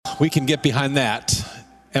We can get behind that.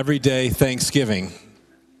 Everyday Thanksgiving.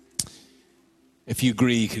 If you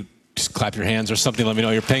agree, you could just clap your hands or something. Let me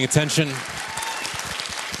know you're paying attention.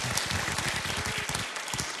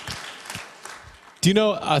 Do you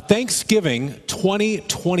know, Thanksgiving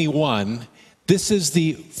 2021, this is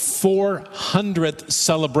the 400th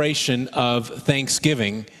celebration of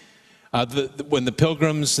Thanksgiving. When the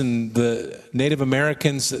Pilgrims and the Native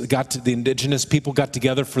Americans the indigenous people got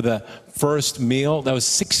together for the first meal, that was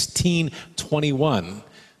 1621.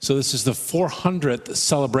 So this is the 400th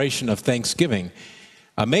celebration of Thanksgiving.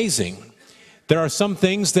 Amazing. There are some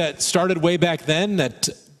things that started way back then that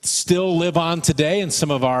still live on today in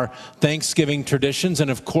some of our Thanksgiving traditions.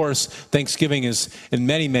 And of course, Thanksgiving is in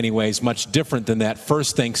many, many ways much different than that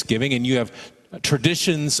first Thanksgiving. And you have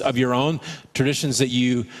traditions of your own, traditions that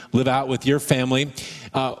you live out with your family.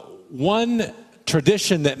 One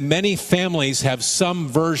tradition that many families have some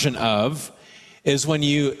version of is when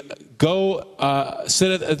you go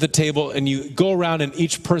sit at the table and you go around and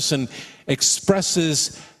each person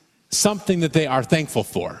expresses something that they are thankful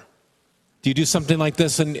for. Do you do something like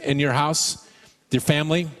this in your house, your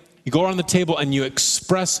family? You go around the table and you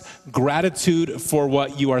express gratitude for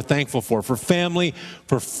what you are thankful for family,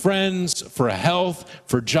 for friends, for health,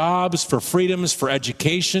 for jobs, for freedoms, for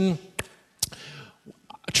education.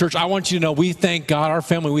 Church, I want you to know we thank God, our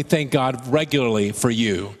family, we thank God regularly for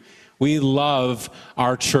you. We love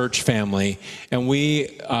our church family, and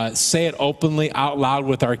we say it openly out loud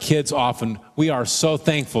with our kids often. We are so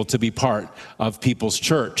thankful to be part of People's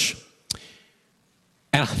Church.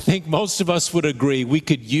 And I think most of us would agree we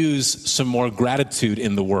could use some more gratitude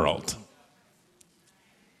in the world.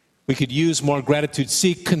 We could use more gratitude.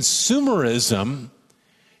 See, consumerism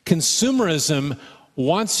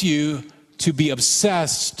wants you to be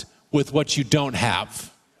obsessed with what you don't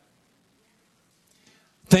have.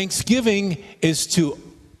 Thanksgiving is to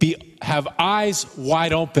have eyes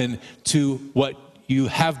wide open to what you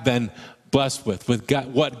have been blessed with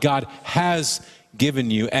God, what God has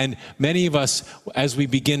given you. And many of us, as we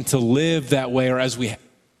begin to live that way, or as we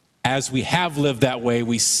have lived that way,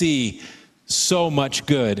 we see so much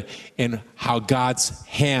good in how God's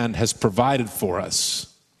hand has provided for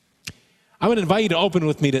us. I would invite you to open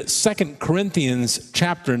with me to 2 Corinthians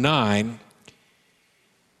chapter 9.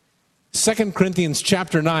 2 Corinthians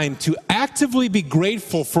chapter 9, to actively be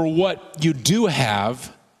grateful for what you do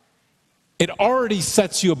have, it already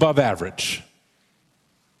sets you above average.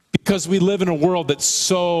 Because we live in a world that's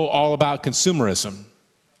so all about consumerism.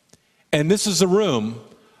 And this is a room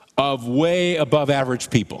of way above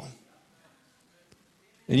average people.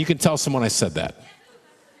 And you can tell someone I said that.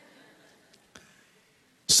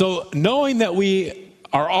 So knowing that we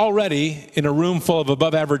are already in a room full of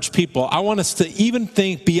above average people, I want us to even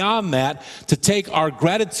think beyond that, to take our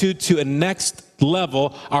gratitude to a next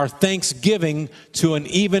level, our thanksgiving to an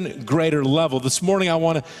even greater level. This morning I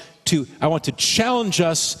want to challenge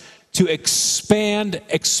us to expand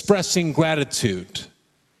expressing gratitude.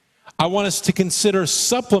 I want us to consider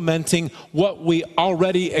supplementing what we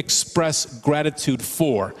already express gratitude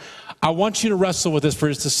for. I want you to wrestle with this for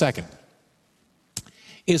just a second.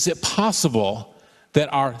 Is it possible that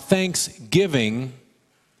our thanksgiving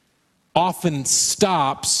often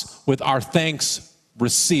stops with our thanks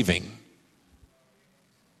receiving?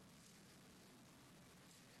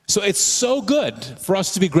 So it's so good for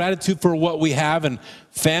us to be gratitude for what we have in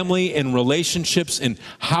family, in relationships, in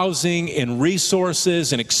housing, in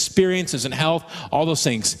resources, in experiences, in health, all those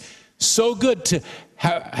things. So good to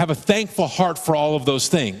have a thankful heart for all of those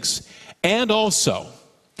things. And also,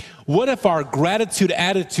 what if our gratitude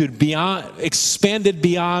attitude expanded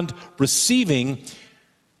beyond receiving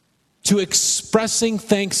to expressing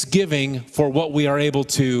thanksgiving for what we are able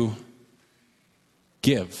to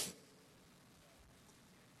give?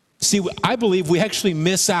 See, I believe we actually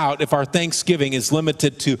miss out if our thanksgiving is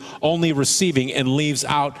limited to only receiving and leaves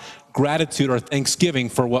out gratitude or thanksgiving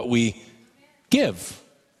for what we give.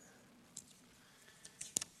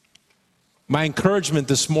 My encouragement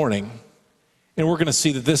this morning, and we're going to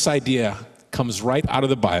see that this idea comes right out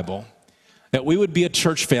of the Bible, that we would be a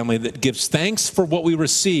church family that gives thanks for what we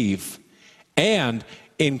receive and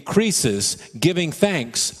increases giving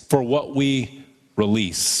thanks for what we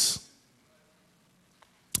release.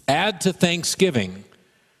 Add to thanksgiving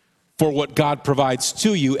for what God provides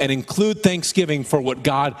to you and include thanksgiving for what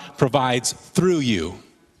God provides through you.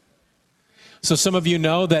 So some of you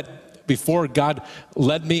know that before God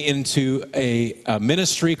led me into a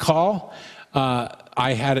ministry call,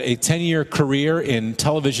 I had a 10-year career in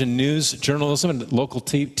television news journalism and local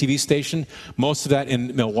TV station, most of that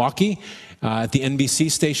in Milwaukee, at the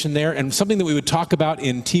NBC station there. And something that we would talk about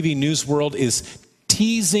in TV news world is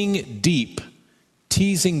teasing deep.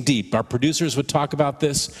 Teasing deep. Our producers would talk about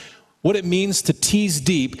this. What it means to tease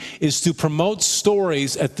deep is to promote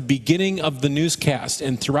stories at the beginning of the newscast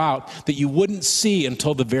and throughout that you wouldn't see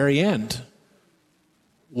until the very end.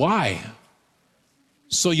 Why?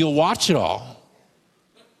 So you'll watch it all.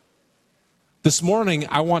 This morning,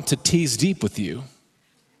 I want to tease deep with you.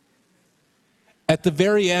 At the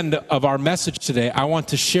very end of our message today, I want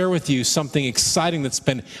to share with you something exciting that's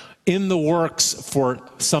been in the works for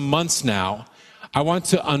some months now. I want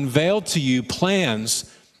to unveil to you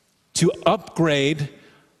plans to upgrade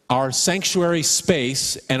our sanctuary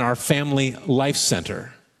space and our family life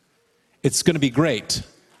center. It's going to be great,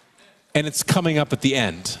 and it's coming up at the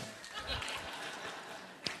end.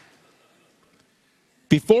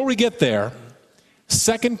 Before we get there,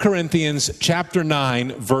 2 Corinthians chapter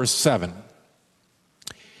 9, verse 7.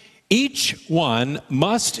 Each one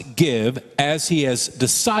must give as he has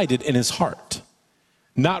decided in his heart,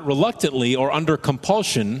 not reluctantly or under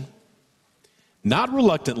compulsion, not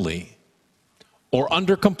reluctantly or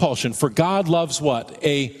under compulsion, for God loves what?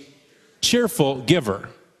 A cheerful giver.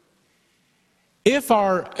 If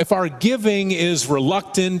our giving is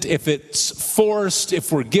reluctant, if it's forced,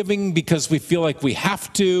 if we're giving because we feel like we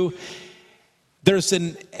have to, there's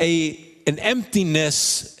an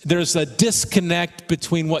emptiness, there's a disconnect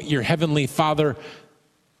between what your Heavenly Father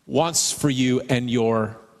wants for you and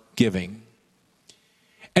your giving.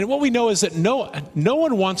 And what we know is that no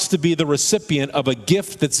one wants to be the recipient of a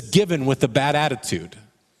gift that's given with a bad attitude.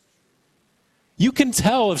 You can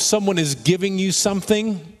tell if someone is giving you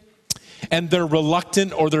something and they're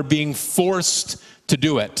reluctant or they're being forced to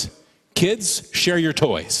do it. Kids, share your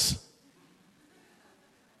toys.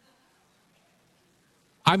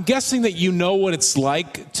 I'm guessing that you know what it's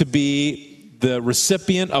like to be the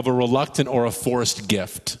recipient of a reluctant or a forced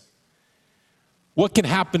gift. What can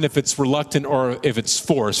happen if it's reluctant or if it's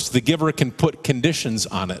forced? The giver can put conditions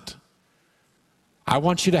on it. I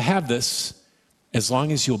want you to have this as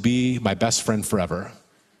long as you'll be my best friend forever.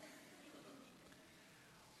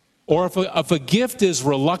 Or if a gift is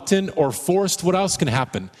reluctant or forced, what else can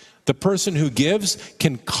happen? The person who gives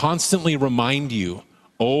can constantly remind you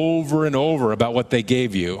over and over about what they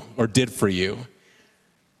gave you or did for you.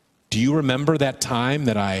 Do you remember that time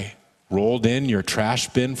that I rolled in your trash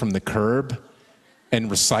bin from the curb and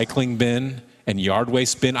recycling bin and yard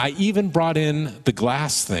waste bin? I even brought in the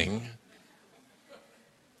glass thing.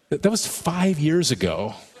 That was 5 years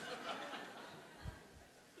ago.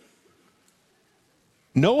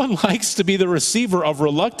 No one likes to be the receiver of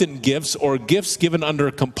reluctant gifts or gifts given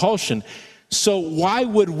under compulsion. So why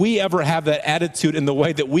would we ever have that attitude in the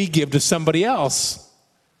way that we give to somebody else?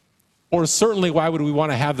 Or certainly, why would we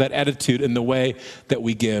want to have that attitude in the way that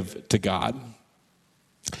we give to God?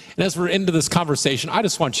 And as we're into this conversation, I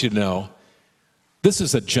just want you to know, this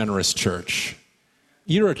is a generous church.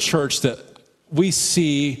 You're a church that we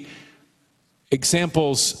see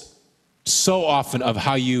examples so often of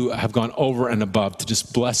how you have gone over and above to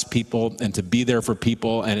just bless people and to be there for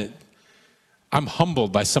people. And I'm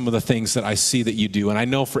humbled by some of the things that I see that you do. And I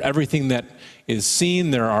know for everything that is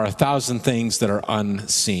seen, there are 1,000 things that are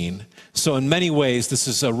unseen. So in many ways, this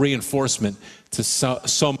is a reinforcement to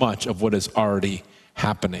so much of what is already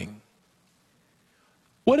happening.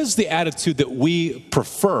 What is the attitude that we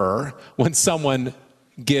prefer when someone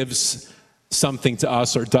gives something to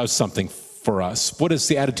us or does something for us? What is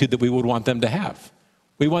the attitude that we would want them to have?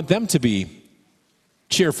 We want them to be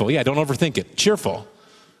cheerful. Yeah, don't overthink it. Cheerful.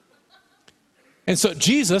 And so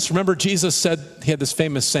remember Jesus said, he had this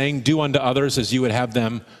famous saying, do unto others as you would have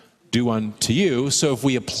them do unto you. So if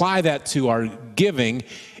we apply that to our giving,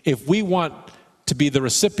 if we want to be the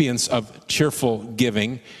recipients of cheerful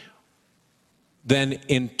giving, then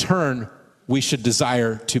in turn, we should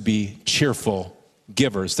desire to be cheerful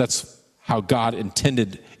givers. That's how God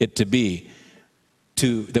intended it to be,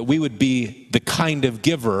 that we would be the kind of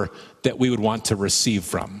giver that we would want to receive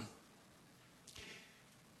from.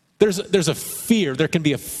 There's a fear, there can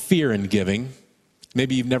be a fear in giving.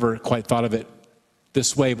 Maybe you've never quite thought of it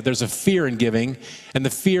this way, but there's a fear in giving, and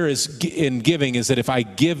the fear in giving is that if I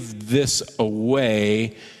give this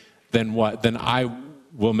away, then what? Then I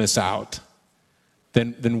will miss out.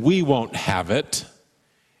 Then we won't have it.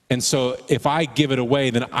 And so if I give it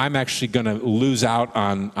away, then I'm actually going to lose out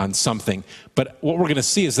on something. But what we're going to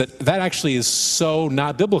see is that actually is so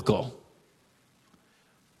not biblical.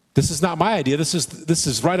 This is not my idea. This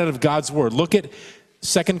is right out of God's word. Look at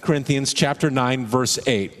 2 Corinthians chapter 9, verse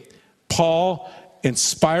 8. Paul,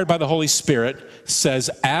 inspired by the Holy Spirit, says,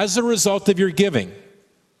 as a result of your giving,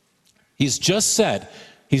 he's just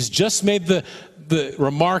made the the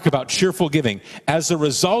remark about cheerful giving. As a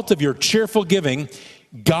result of your cheerful giving,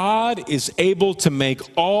 God is able to make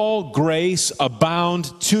all grace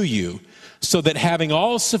abound to you, so that having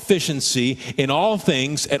all sufficiency in all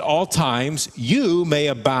things at all times, you may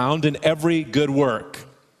abound in every good work.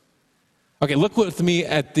 Okay, look with me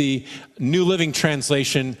at the New Living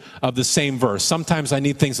Translation of the same verse. Sometimes I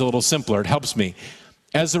need things a little simpler. It helps me.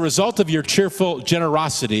 As a result of your cheerful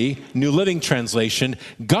generosity, New Living Translation,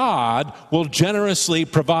 God will generously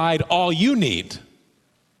provide all you need.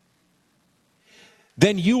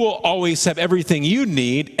 Then you will always have everything you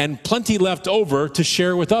need and plenty left over to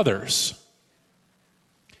share with others.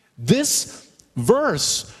 This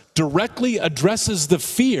verse directly addresses the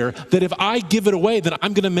fear that if I give it away, then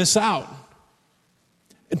I'm going to miss out.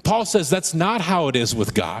 And Paul says that's not how it is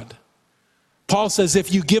with God. Paul says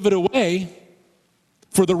if you give it away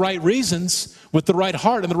for the right reasons, with the right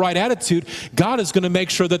heart and the right attitude, God is going to make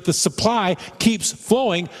sure that the supply keeps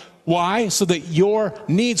flowing. Why? So that your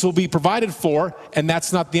needs will be provided for, and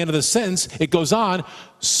that's not the end of the sentence. It goes on.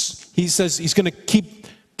 He says he's going to keep,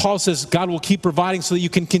 Paul says God will keep providing so that you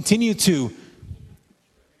can continue to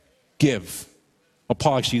give. Well,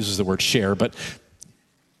 Paul actually uses the word share, but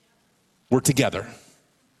we're together.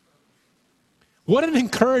 What an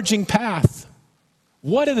encouraging path.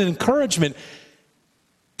 What an encouragement.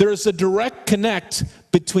 There's a direct connect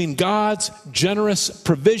between God's generous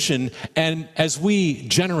provision and as we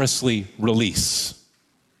generously release.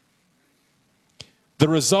 The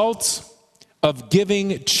result of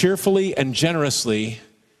giving cheerfully and generously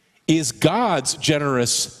is God's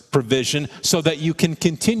generous provision so that you can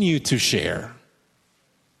continue to share.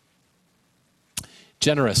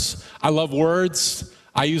 Generous. I love words.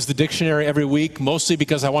 I use the dictionary every week, mostly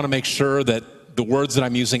because I want to make sure that the words that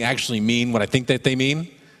I'm using actually mean what I think that they mean.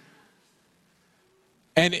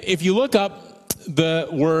 And if you look up the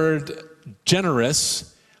word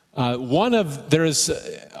generous, there's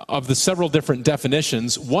of the several different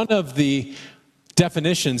definitions, one of the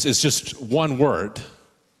definitions is just one word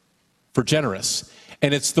for generous,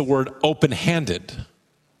 and it's the word open-handed.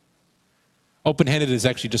 Open-handed is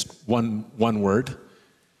actually just one word.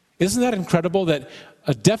 Isn't that incredible that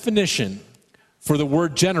a definition for the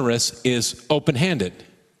word generous is open-handed?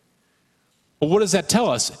 Well, what does that tell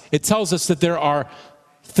us? It tells us that there are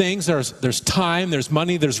things, there's time, there's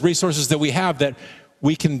money, there's resources that we have that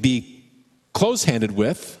we can be close-handed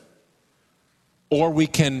with, or we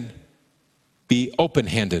can be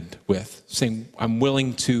open-handed with, saying, I'm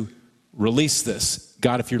willing to release this.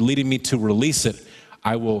 God, if you're leading me to release it,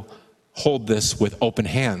 I will hold this with open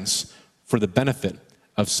hands for the benefit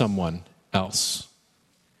of someone else.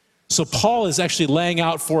 So Paul is actually laying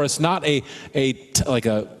out for us not a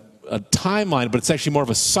timeline, but it's actually more of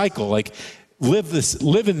a cycle. Like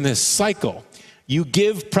live in this cycle. You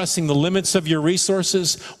give, pressing the limits of your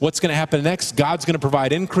resources. What's going to happen next? God's going to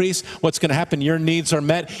provide increase. What's going to happen? Your needs are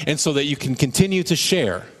met, and so that you can continue to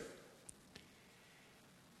share.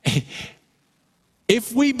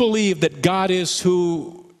 If we believe that God is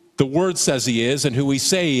who the Word says He is and who we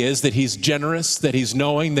say He is, that He's generous, that He's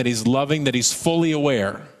knowing, that He's loving, that He's fully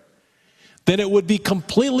aware, then it would be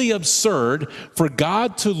completely absurd for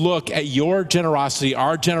God to look at your generosity,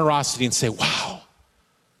 our generosity, and say, wow,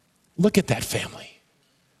 look at that family.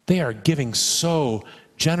 They are giving so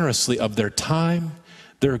generously of their time.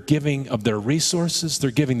 They're giving of their resources. They're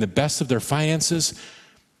giving the best of their finances.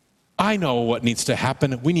 I know what needs to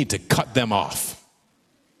happen. We need to cut them off.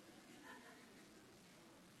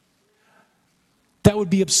 That would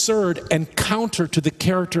be absurd and counter to the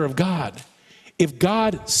character of God. If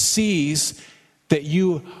God sees that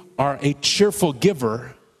you are a cheerful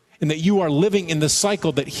giver and that you are living in the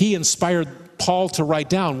cycle that He inspired Paul to write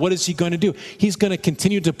down, what is He going to do? He's going to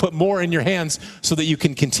continue to put more in your hands so that you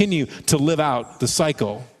can continue to live out the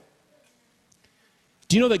cycle.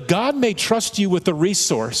 Do you know that God may trust you with a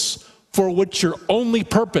resource for which your only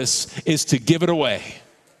purpose is to give it away?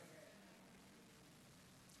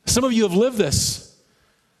 Some of you have lived this.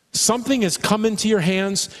 Something has come into your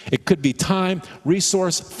hands. It could be time,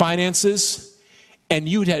 resource, finances, and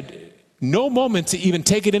you had no moment to even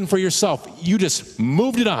take it in for yourself. You just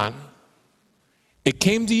moved it on. It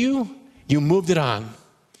came to you, you moved it on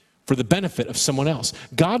for the benefit of someone else.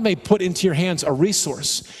 God may put into your hands a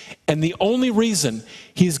resource, and the only reason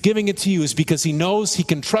He's giving it to you is because He knows He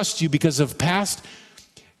can trust you because of past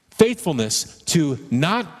faithfulness to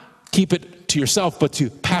not keep it to yourself, but to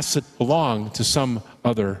pass it along to some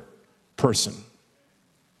other person.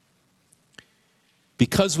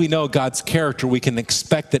 Because we know God's character, we can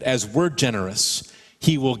expect that as we're generous,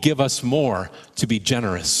 He will give us more to be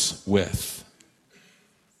generous with.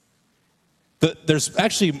 There's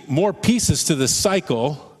actually more pieces to this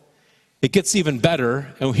cycle. It gets even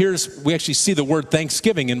better. And we actually see the word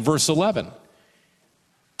thanksgiving in verse 11.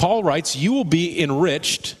 Paul writes, you will be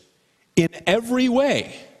enriched in every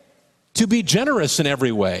way, to be generous in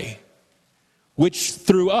every way, which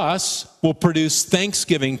through us will produce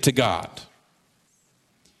thanksgiving to God.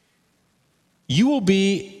 You will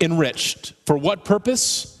be enriched. For what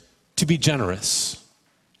purpose? To be generous.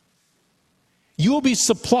 You will be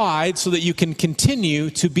supplied so that you can continue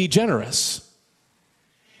to be generous.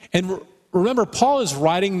 And remember, Paul is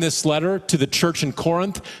writing this letter to the church in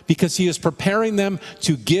Corinth because he is preparing them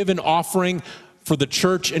to give an offering for the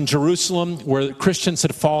church in Jerusalem where Christians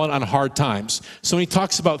had fallen on hard times. So when he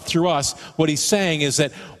talks about through us, what he's saying is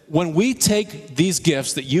that when we take these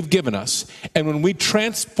gifts that you've given us and when we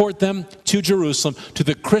transport them to Jerusalem, to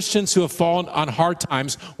the Christians who have fallen on hard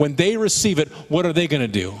times, when they receive it, what are they going to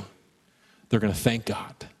do? They're going to thank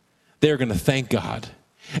God. They're going to thank God.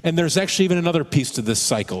 And there's actually even another piece to this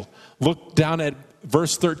cycle. Look down at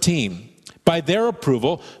verse 13. By their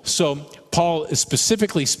approval, so Paul is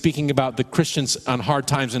specifically speaking about the Christians on hard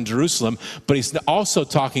times in Jerusalem, but he's also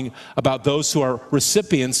talking about those who are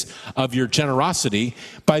recipients of your generosity.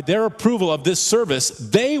 By their approval of this service,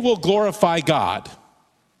 they will glorify God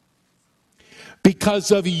because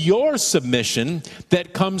of your submission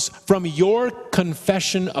that comes from your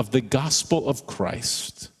confession of the gospel of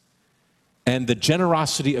Christ and the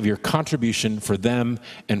generosity of your contribution for them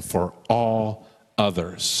and for all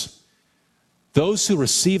others. Those who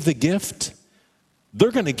receive the gift,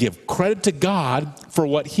 they're going to give credit to God for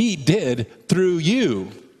what he did through you.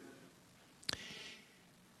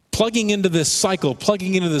 Plugging into this cycle,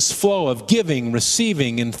 plugging into this flow of giving,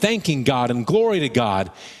 receiving, and thanking God and glory to God,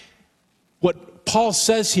 what Paul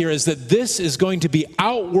says here is that this is going to be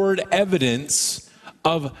outward evidence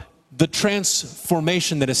of the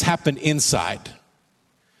transformation that has happened inside.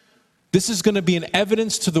 This is going to be an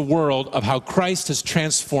evidence to the world of how Christ has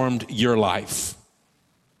transformed your life.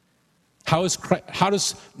 How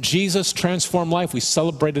does Jesus transform life? We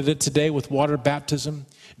celebrated it today with water baptism.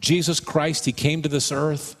 Jesus Christ, he came to this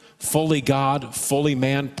earth, fully God, fully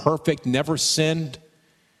man, perfect, never sinned.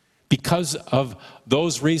 Because of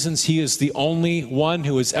those reasons, he is the only one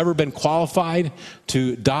who has ever been qualified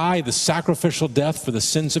to die the sacrificial death for the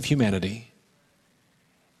sins of humanity.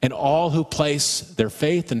 And all who place their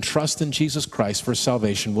faith and trust in Jesus Christ for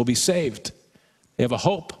salvation will be saved. They have a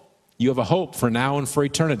hope. You have a hope for now and for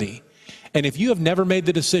eternity. And if you have never made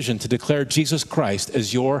the decision to declare Jesus Christ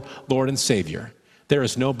as your Lord and Savior, there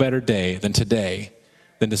is no better day than today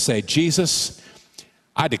than to say, Jesus,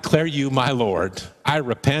 I declare you my Lord. I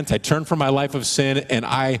repent, I turn from my life of sin, and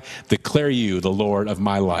I declare you the Lord of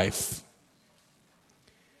my life.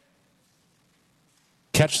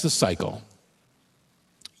 Catch the cycle.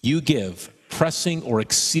 You give, pressing or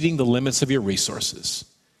exceeding the limits of your resources.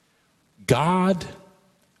 God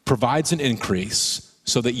provides an increase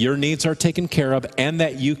so that your needs are taken care of and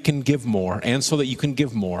that you can give more, and so that you can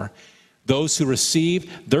give more. Those who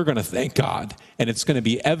receive, they're going to thank God, and it's going to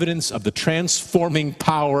be evidence of the transforming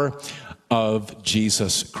power of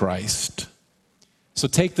Jesus Christ. So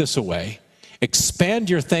take this away. Expand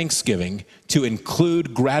your thanksgiving to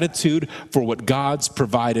include gratitude for what God's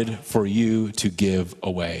provided for you to give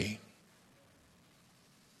away.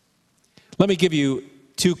 Let me give you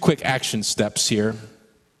 2 quick action steps here.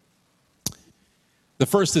 The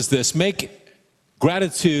first is this: make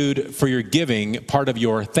gratitude for your giving part of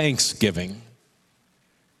your thanksgiving.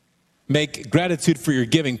 Make gratitude for your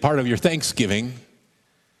giving part of your thanksgiving.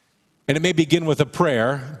 And it may begin with a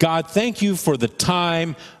prayer. God, thank you for the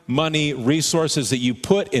time, money, resources that you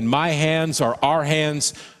put in my hands or our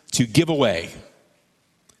hands to give away.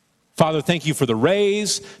 Father, thank you for the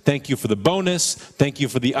raise. Thank you for the bonus. Thank you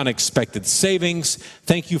for the unexpected savings.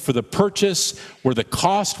 Thank you for the purchase where the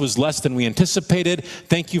cost was less than we anticipated.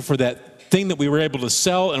 Thank you for that thing that we were able to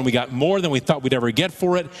sell and we got more than we thought we'd ever get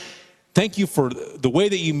for it. Thank you for the way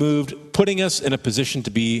that you moved, putting us in a position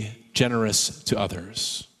to be generous to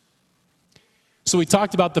others. So we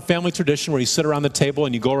talked about the family tradition where you sit around the table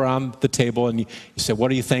and you go around the table and you say, what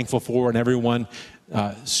are you thankful for? And everyone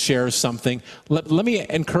shares something. Let me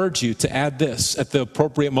encourage you to add this at the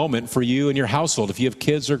appropriate moment for you and your household if you have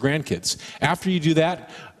kids or grandkids. After you do that,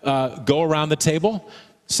 go around the table.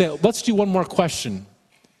 Say, let's do one more question,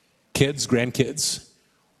 kids, grandkids.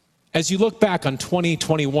 As you look back on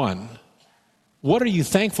 2021, what are you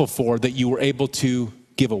thankful for that you were able to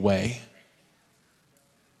give away?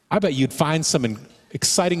 I bet you'd find some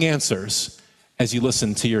exciting answers as you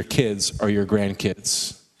listen to your kids or your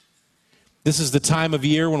grandkids. This is the time of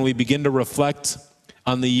year when we begin to reflect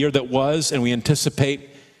on the year that was, and we anticipate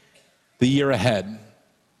the year ahead,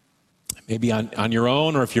 maybe on your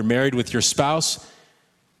own or if you're married with your spouse,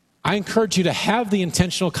 I encourage you to have the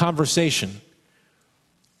intentional conversation.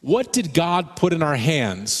 What did God put in our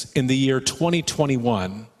hands in the year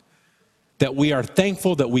 2021 that we are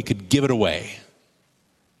thankful that we could give it away?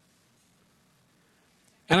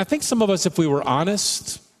 And I think some of us, if we were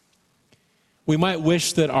honest, we might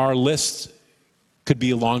wish that our list could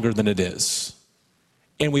be longer than it is.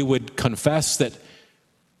 And we would confess that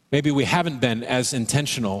maybe we haven't been as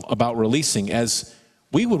intentional about releasing as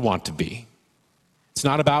we would want to be. It's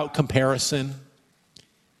not about comparison.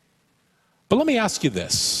 But let me ask you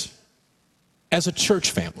this. As a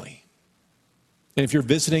church family, and if you're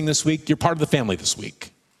visiting this week, you're part of the family this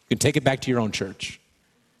week. You can take it back to your own church.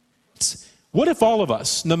 What if all of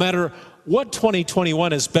us, no matter what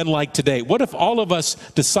 2021 has been like today, what if all of us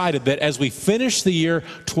decided that as we finish the year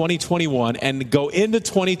 2021 and go into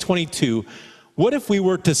 2022, what if we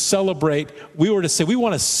were to celebrate, we were to say we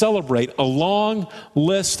want to celebrate a long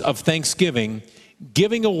list of Thanksgiving,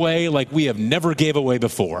 giving away like we have never gave away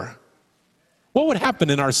before? What would happen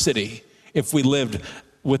in our city if we lived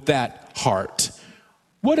with that heart?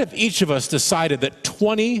 What if each of us decided that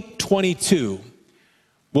 2022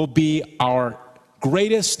 will be our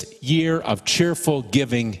greatest year of cheerful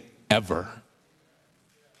giving ever?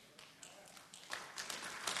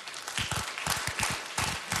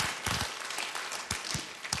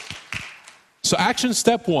 So action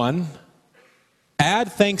step 1,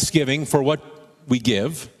 add thanksgiving for what we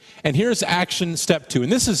give. And here's action step 2,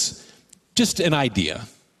 and this is just an idea.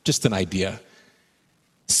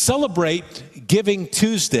 Celebrate Giving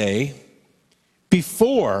Tuesday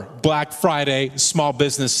before Black Friday, Small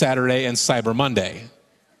Business Saturday, and Cyber Monday.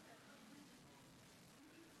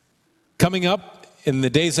 Coming up in the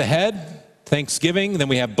days ahead, Thanksgiving, then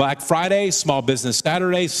we have Black Friday, Small Business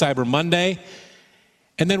Saturday, Cyber Monday.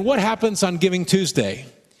 And then what happens on Giving Tuesday?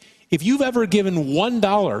 If you've ever given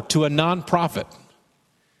 $1 to a nonprofit,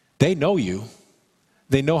 they know you.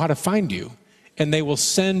 They know how to find you. And they will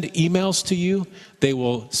send emails to you. They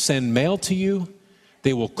will send mail to you.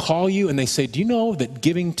 They will call you and they say, do you know that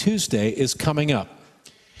Giving Tuesday is coming up?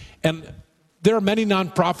 And there are many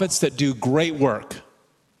nonprofits that do great work.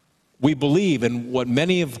 We believe in what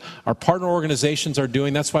many of our partner organizations are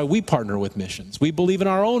doing. That's why we partner with missions. We believe in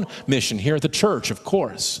our own mission here at the church, of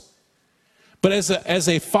course. But as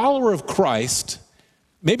a follower of Christ,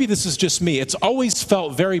 maybe this is just me, it's always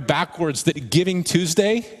felt very backwards that Giving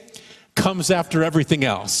Tuesday comes after everything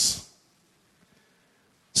else.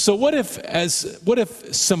 So what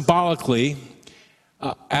if symbolically,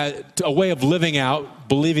 a way of living out,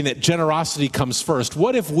 believing that generosity comes first,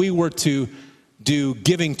 what if we were to do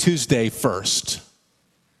Giving Tuesday first?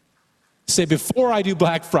 Say, before I do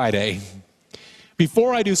Black Friday,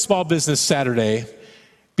 before I do Small Business Saturday,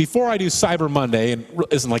 before I do Cyber Monday, and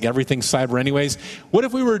isn't like everything cyber anyways, what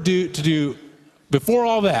if we were to do, before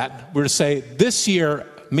all that, we're to say, this year,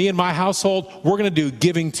 me and my household, we're going to do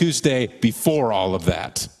Giving Tuesday before all of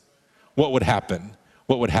that. What would happen?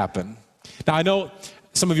 What would happen? Now, I know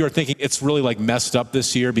some of you are thinking it's really like messed up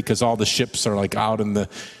this year because all the ships are like out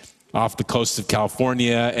off the coast of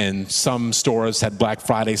California, and some stores had Black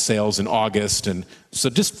Friday sales in August, and so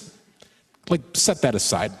just like set that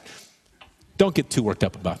aside. Don't get too worked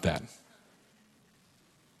up about that.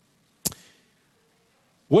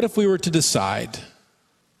 What if we were to decide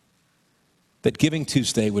that Giving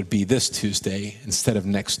Tuesday would be this Tuesday instead of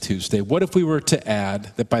next Tuesday? What if we were to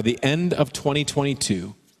add that by the end of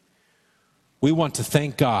 2022, we want to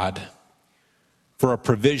thank God for a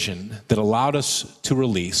provision that allowed us to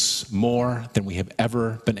release more than we have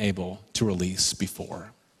ever been able to release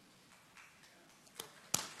before?